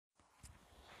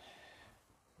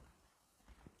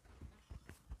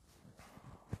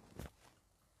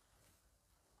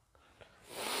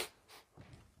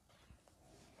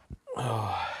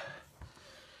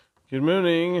Good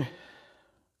morning,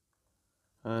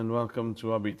 and welcome to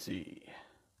RBT.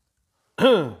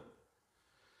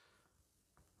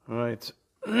 Right.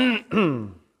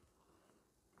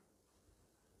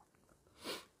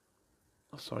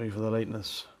 Sorry for the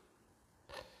lateness.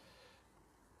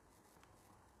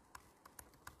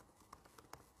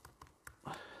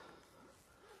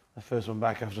 The first one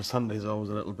back after Sunday is always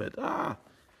a little bit,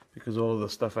 because all of the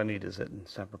stuff I need is in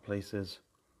separate places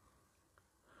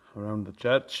around the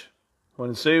church.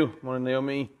 Morning Sue, morning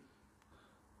Naomi.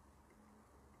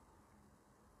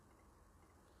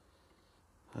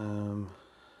 But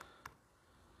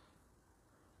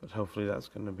hopefully that's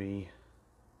going to be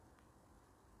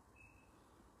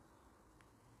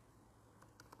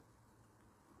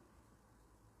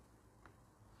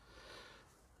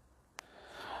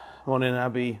morning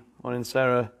Abby, morning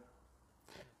Sarah.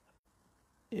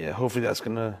 Yeah, hopefully that's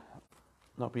going to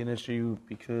not be an issue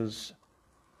because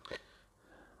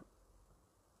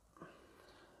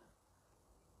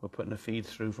we're putting a feed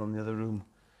through from the other room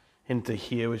into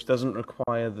here, which doesn't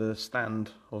require the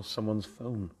stand or someone's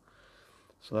phone.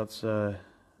 So that's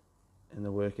in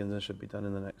the workings. That should be done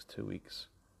in the next 2 weeks.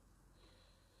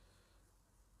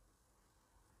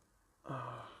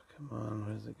 Oh, come on,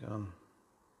 where's it gone?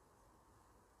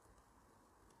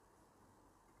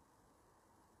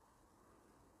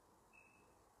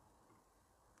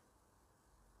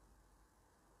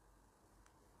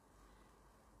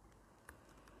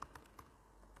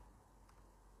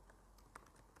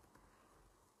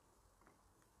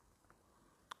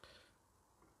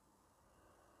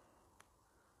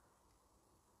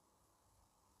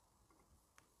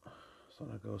 So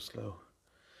I go slow.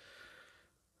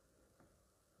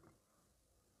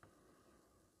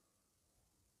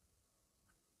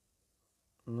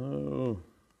 No.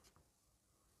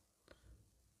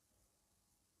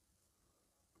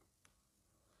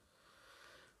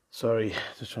 Sorry,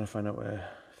 just trying to find out where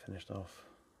I finished off.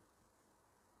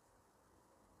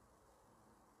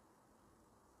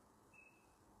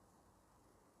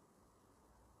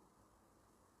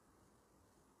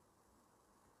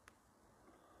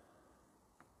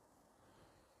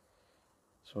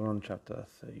 So we're on chapter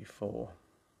 34.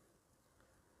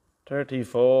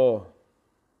 34.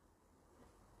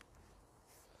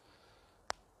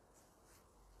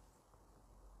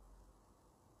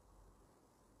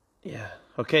 Yeah,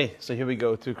 okay, so here we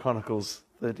go, 2 Chronicles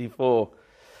 34.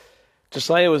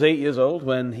 Josiah was 8 years old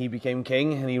when he became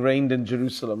king, and he reigned in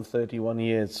Jerusalem 31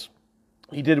 years.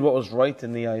 He did what was right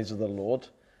in the eyes of the Lord,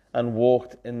 and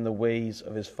walked in the ways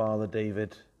of his father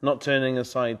David, not turning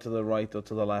aside to the right or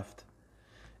to the left.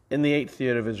 In the 8th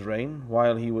year of his reign,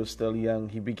 while he was still young,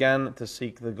 he began to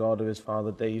seek the God of his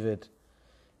father David.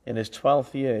 In his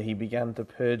 12th year, he began to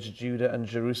purge Judah and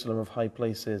Jerusalem of high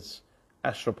places,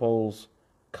 Asherah poles,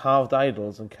 carved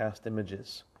idols, and cast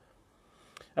images.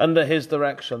 Under his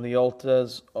direction, the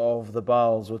altars of the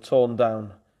Baals were torn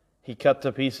down. He cut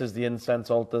to pieces the incense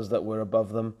altars that were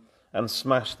above them, and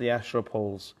smashed the Asherah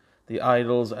poles, the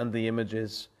idols, and the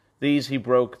images. These he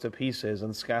broke to pieces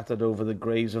and scattered over the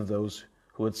graves of those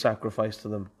who had sacrificed to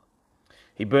them.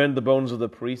 He burned the bones of the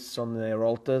priests on their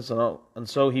altars, and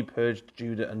so he purged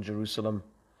Judah and Jerusalem.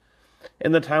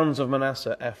 In the towns of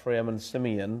Manasseh, Ephraim, and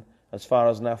Simeon, as far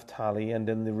as Naphtali, and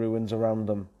in the ruins around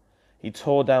them, he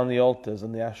tore down the altars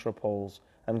and the Asherah poles,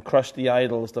 and crushed the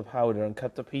idols to powder, and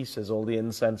cut to pieces all the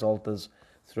incense altars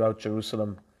throughout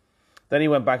Jerusalem. Then he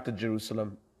went back to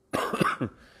Jerusalem.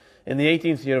 In the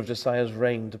 18th year of Josiah's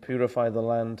reign, to purify the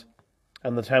land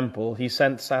and the temple, he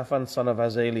sent Shaphan son of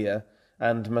Azaliah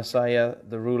and Messiah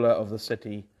the ruler of the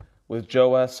city, with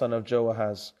Joah son of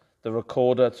Joahaz the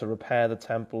recorder, to repair the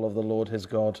temple of the Lord his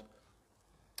God.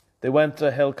 They went to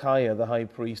Hilkiah the high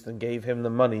priest and gave him the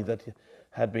money that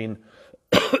had been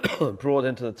brought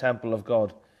into the temple of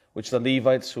God, which the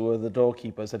Levites, who were the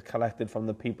doorkeepers, had collected from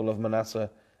the people of Manasseh,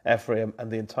 Ephraim,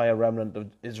 and the entire remnant of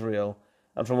Israel,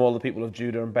 and from all the people of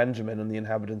Judah and Benjamin and the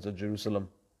inhabitants of Jerusalem.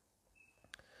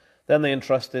 Then they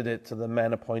entrusted it to the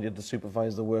men appointed to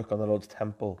supervise the work on the Lord's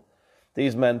temple.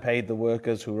 These men paid the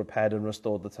workers who repaired and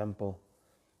restored the temple.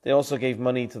 They also gave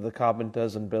money to the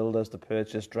carpenters and builders to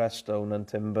purchase dressed stone and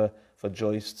timber for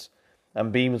joists,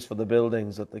 and beams for the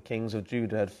buildings that the kings of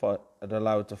Judah had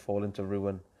allowed to fall into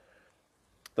ruin.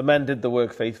 The men did the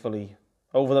work faithfully.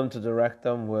 Over them to direct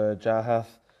them were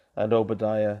Jahath and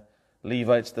Obadiah,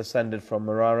 Levites descended from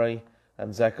Merari,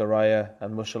 and Zechariah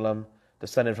and Meshullam,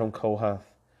 descended from Kohath.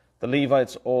 The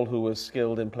Levites, all who were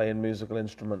skilled in playing musical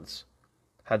instruments,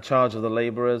 had charge of the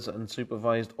laborers and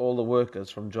supervised all the workers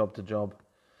from job to job.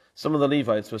 Some of the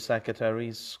Levites were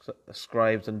secretaries,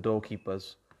 scribes, and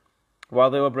doorkeepers. While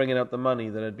they were bringing out the money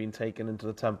that had been taken into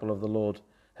the temple of the Lord,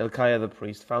 Hilkiah the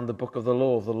priest found the book of the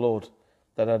law of the Lord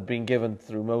that had been given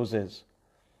through Moses.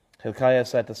 Hilkiah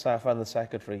said to Shaphan the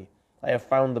secretary, I have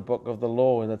found the book of the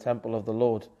law in the temple of the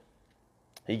Lord.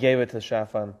 He gave it to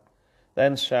Shaphan.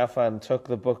 Then Shaphan took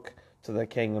the book to the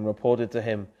king and reported to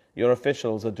him, Your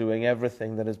officials are doing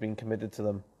everything that has been committed to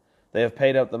them. They have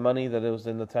paid out the money that was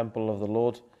in the temple of the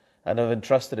Lord and have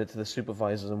entrusted it to the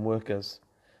supervisors and workers.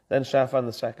 Then Shaphan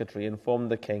the secretary informed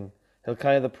the king,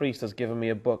 Hilkiah the priest has given me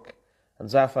a book, and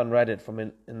Shaphan read it from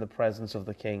in the presence of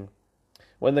the king.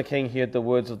 When the king heard the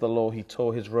words of the law, he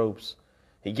tore his robes.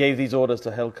 He gave these orders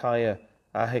to Hilkiah,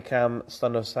 Ahikam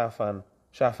son of Shaphan,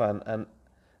 and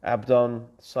Abdon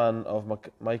son of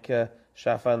Micah,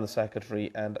 Shaphan the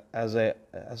secretary, and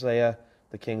Azariah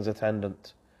the king's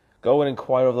attendant. Go and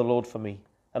inquire of the Lord for me,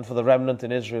 and for the remnant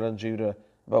in Israel and Judah,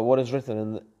 about what is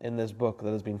written in this book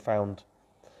that has been found.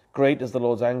 Great is the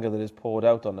Lord's anger that is poured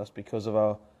out on us because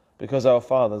our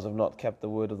fathers have not kept the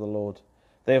word of the Lord.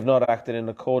 They have not acted in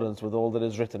accordance with all that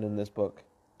is written in this book.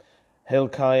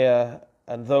 Hilkiah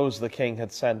and those the king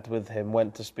had sent with him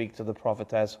went to speak to the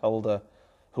prophetess Huldah,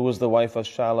 who was the wife of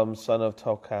Shallum son of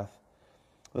Tokath,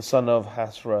 the son of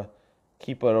Hasrah,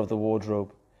 keeper of the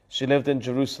wardrobe. She lived in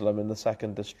Jerusalem in the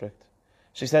 2nd district.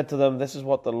 She said to them, This is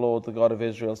what the Lord, the God of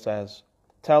Israel, says.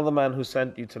 Tell the man who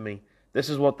sent you to me, this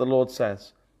is what the Lord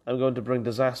says. I'm going to bring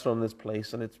disaster on this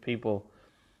place and its people.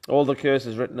 All the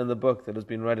curses written in the book that has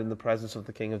been read in the presence of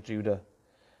the king of Judah.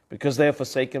 Because they have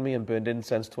forsaken me and burned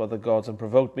incense to other gods and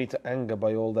provoked me to anger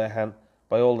by all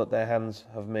that their hands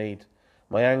have made.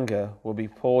 My anger will be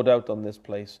poured out on this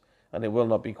place, and it will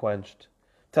not be quenched.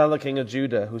 Tell the king of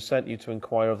Judah, who sent you to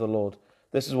inquire of the Lord,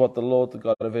 this is what the Lord, the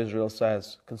God of Israel,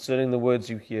 says, concerning the words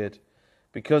you heard.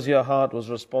 Because your heart was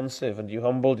responsive, and you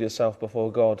humbled yourself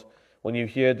before God, when you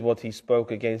heard what he spoke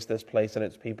against this place and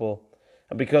its people,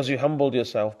 and because you humbled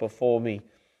yourself before me,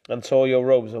 and tore your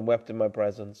robes and wept in my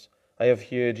presence, I have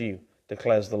heard you,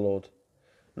 declares the Lord.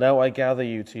 Now I gather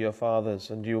you to your fathers,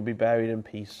 and you will be buried in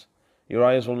peace. Your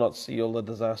eyes will not see all the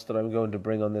disaster I'm going to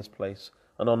bring on this place,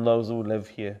 and on those who live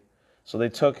here. So they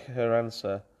took her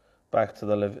answer back to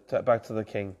the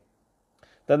king.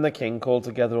 Then the king called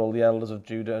together all the elders of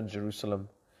Judah and Jerusalem.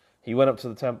 He went up to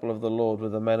the temple of the Lord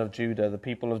with the men of Judah, the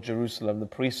people of Jerusalem, the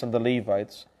priests and the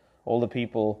Levites, all the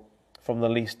people from the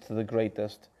least to the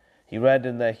greatest. He read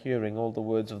in their hearing all the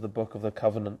words of the book of the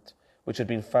covenant, which had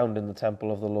been found in the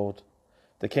temple of the Lord.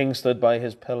 The king stood by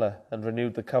his pillar and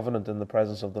renewed the covenant in the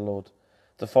presence of the Lord,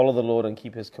 to follow the Lord and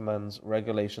keep his commands,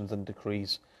 regulations, and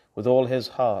decrees, with all his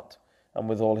heart and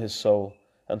with all his soul,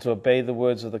 and to obey the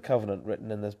words of the covenant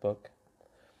written in this book.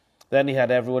 Then he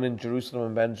had everyone in Jerusalem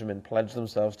and Benjamin pledge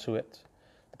themselves to it.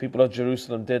 The people of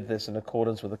Jerusalem did this in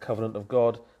accordance with the covenant of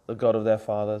God, the God of their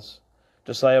fathers.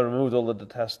 Josiah removed all the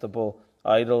detestable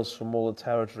idols from all the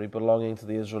territory belonging to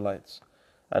the Israelites,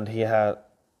 and he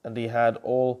had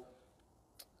all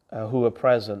who were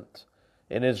present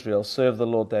in Israel serve the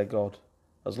Lord their God.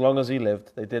 As long as he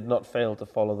lived, they did not fail to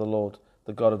follow the Lord,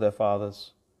 the God of their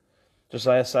fathers.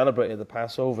 Josiah celebrated the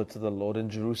Passover to the Lord in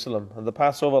Jerusalem, and the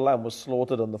Passover lamb was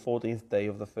slaughtered on the 14th day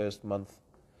of the first month.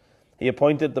 He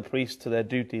appointed the priests to their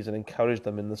duties and encouraged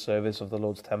them in the service of the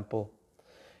Lord's temple.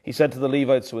 He said to the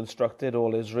Levites who instructed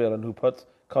all Israel and who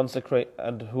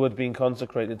had been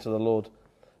consecrated to the Lord,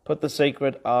 Put the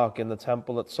sacred ark in the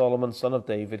temple that Solomon son of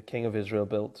David, king of Israel,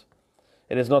 built.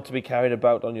 It is not to be carried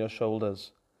about on your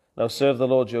shoulders. Now serve the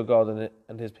Lord your God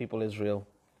and his people Israel.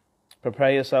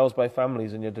 Prepare yourselves by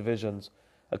families in your divisions,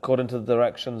 according to the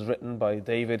directions written by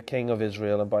David, king of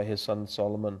Israel, and by his son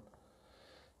Solomon.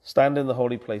 Stand in the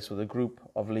holy place with a group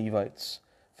of Levites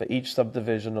for each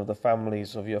subdivision of the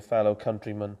families of your fellow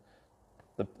countrymen,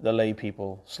 the lay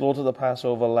people. Slaughter the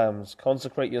Passover lambs,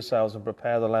 consecrate yourselves, and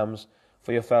prepare the lambs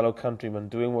for your fellow countrymen,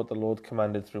 doing what the Lord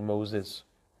commanded through Moses.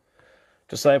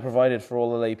 Josiah provided for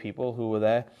all the lay people who were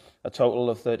there a total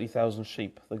of 30,000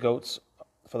 sheep, the goats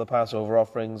for the Passover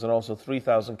offerings, and also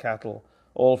 3,000 cattle,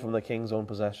 all from the king's own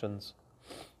possessions.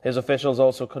 His officials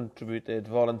also contributed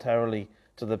voluntarily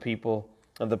to the people,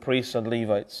 and the priests and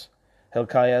Levites.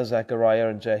 Hilkiah, Zechariah,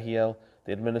 and Jehiel,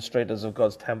 the administrators of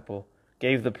God's temple,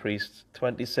 gave the priests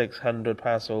 2,600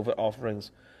 Passover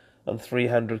offerings and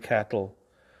 300 cattle.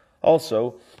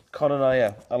 Also,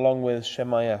 Conaniah, along with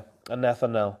Shemaiah and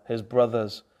Nethanel, his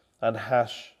brothers, and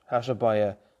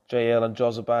Hashabiah, Jael, and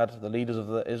Jozabad, the leaders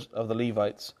of the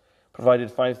Levites,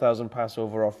 provided 5,000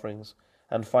 Passover offerings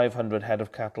and 500 head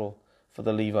of cattle for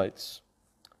the Levites.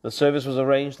 The service was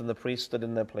arranged, and the priests stood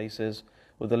in their places,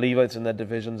 with the Levites in their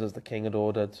divisions as the king had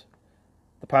ordered.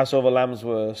 The Passover lambs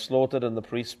were slaughtered, and the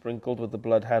priests sprinkled with the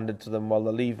blood handed to them, while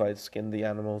the Levites skinned the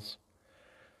animals.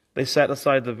 They set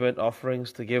aside the burnt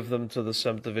offerings to give them to the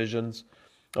subdivisions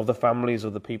of the families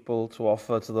of the people to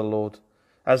offer to the Lord.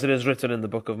 As it is written in the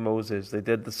book of Moses, they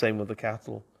did the same with the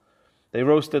cattle. They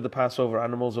roasted the Passover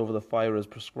animals over the fire as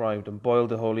prescribed, and boiled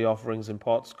the holy offerings in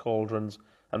pots, cauldrons,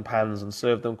 and pans, and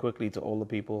served them quickly to all the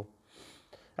people.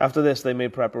 After this they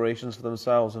made preparations for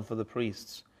themselves and for the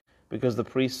priests, because the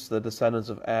priests, the descendants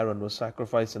of Aaron, were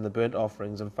sacrificing the burnt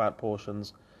offerings and fat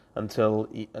portions until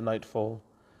nightfall.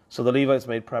 So the Levites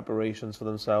made preparations for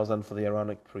themselves and for the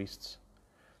Aaronic priests.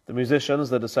 The musicians,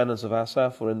 the descendants of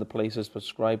Asaph, were in the places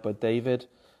prescribed by David,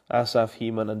 Asaph,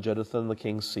 Heman, and Jeduthun, the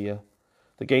king's seer.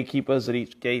 The gatekeepers at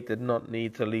each gate did not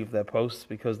need to leave their posts,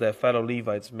 because their fellow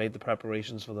Levites made the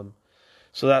preparations for them.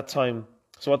 So at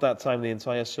that time the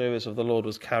entire service of the Lord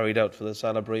was carried out for the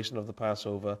celebration of the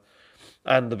Passover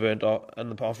and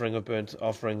the offering of burnt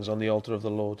offerings on the altar of the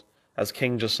Lord, as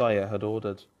King Josiah had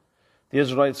ordered. The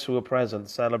Israelites who were present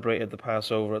celebrated the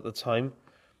Passover at the time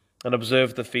and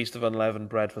observed the Feast of Unleavened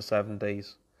Bread for 7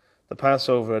 days. The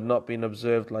Passover had not been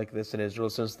observed like this in Israel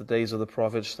since the days of the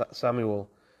prophet Samuel,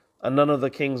 and none of the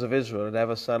kings of Israel had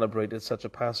ever celebrated such a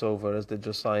Passover as did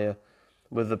Josiah,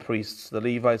 with the priests, the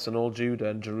Levites, and all Judah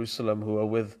and Jerusalem who were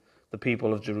with the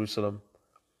people of Jerusalem.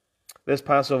 This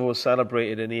Passover was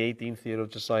celebrated in the 18th year of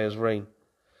Josiah's reign.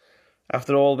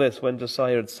 After all this, when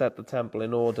Josiah had set the temple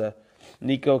in order,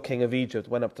 Necho, king of Egypt,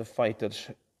 went up to fight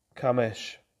at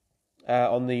Kamesh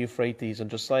on the Euphrates, and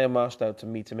Josiah marched out to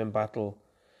meet him in battle.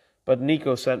 But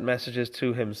Necho sent messages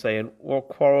to him, saying, "What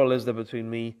quarrel is there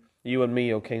between you and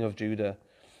me, O king of Judah?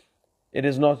 It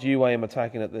is not you I am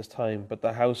attacking at this time, but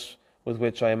the house with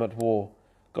which I am at war.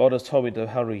 God has told me to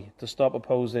hurry, to stop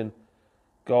opposing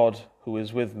God who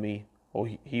is with me, or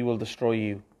he will destroy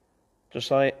you."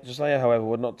 Josiah, however,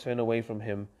 would not turn away from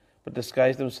him, but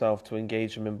disguised himself to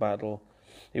engage him in battle.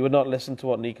 He would not listen to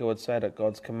what Necho had said at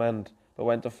God's command, but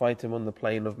went to fight him on the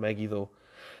plain of Megiddo.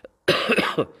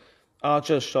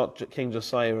 Archers shot King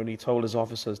Josiah, and he told his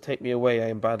officers, "Take me away, I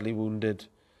am badly wounded."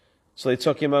 So they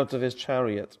took him out of his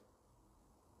chariot,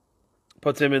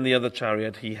 put him in the other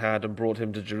chariot he had, and brought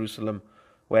him to Jerusalem,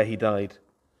 where he died.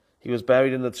 He was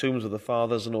buried in the tombs of the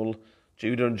fathers, and all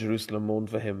Judah and Jerusalem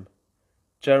mourned for him.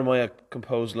 Jeremiah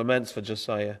composed laments for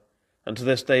Josiah, and to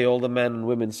this day all the men and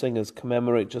women singers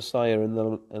commemorate Josiah in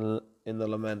the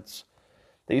laments.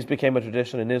 These became a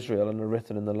tradition in Israel and are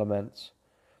written in the laments.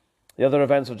 The other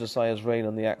events of Josiah's reign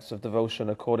and the acts of devotion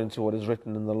according to what is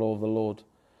written in the law of the Lord.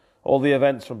 All the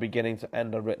events from beginning to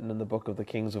end are written in the book of the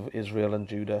kings of Israel and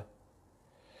Judah.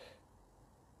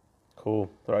 Cool.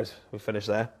 All right, we finished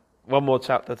there. One more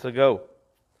chapter to go.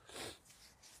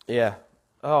 Yeah.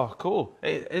 Oh, cool.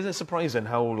 Is it surprising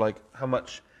how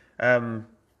much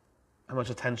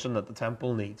attention that the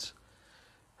temple needs?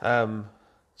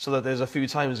 So that there's a few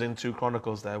times in 2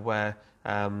 Chronicles there where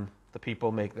the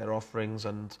people make their offerings,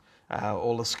 and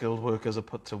all the skilled workers are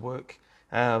put to work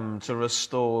to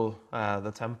restore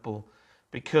the temple,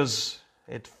 because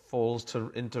it falls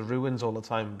into ruins all the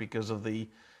time because of the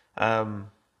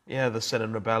sin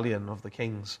and rebellion of the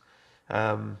kings.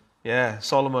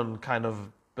 Solomon kind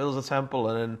of builds a temple,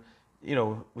 and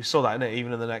then we saw that in it.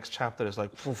 Even in the next chapter, it's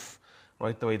like poof,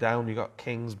 right the way down. You got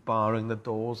kings barring the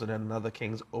doors, and then another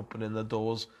kings opening the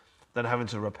doors, then having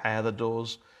to repair the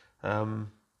doors.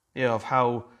 Of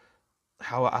how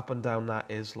up and down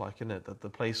that is, like, isn't it? That the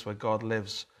place where God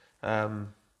lives,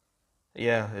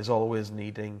 is always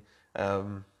needing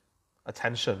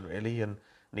attention, really, and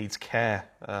needs care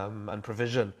and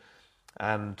provision,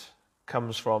 and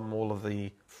comes from all of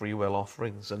the free will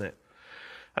offerings in it.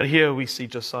 And here we see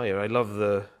Josiah. I love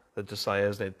the Josiah,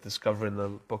 isn't it? Discovering the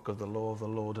book of the law of the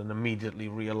Lord and immediately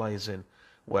realizing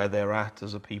where they're at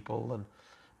as a people, and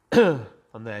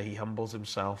and there he humbles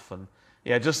himself, and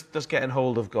just getting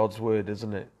hold of God's word,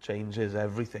 isn't it? Changes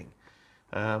everything,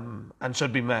 and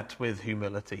should be met with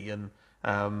humility and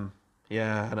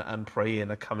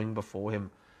praying and coming before him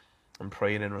and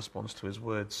praying in response to his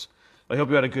words. I hope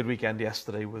you had a good weekend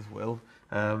yesterday with Will.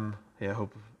 I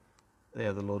hope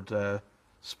the Lord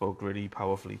spoke really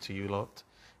powerfully to you lot,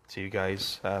 to you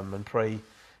guys, and pray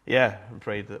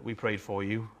that we prayed for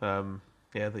you,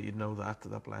 that you'd know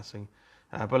that blessing.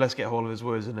 But let's get hold of his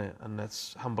words, innit? And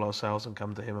let's humble ourselves and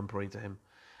come to him and pray to him.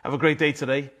 Have a great day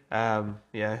today.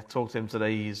 Talk to him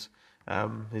today. His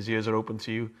ears are open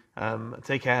to you.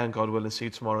 Take care, and God willing, see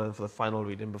you tomorrow for the final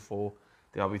reading before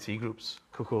the RBT groups.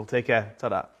 Cool. Take care.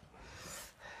 Ta-da.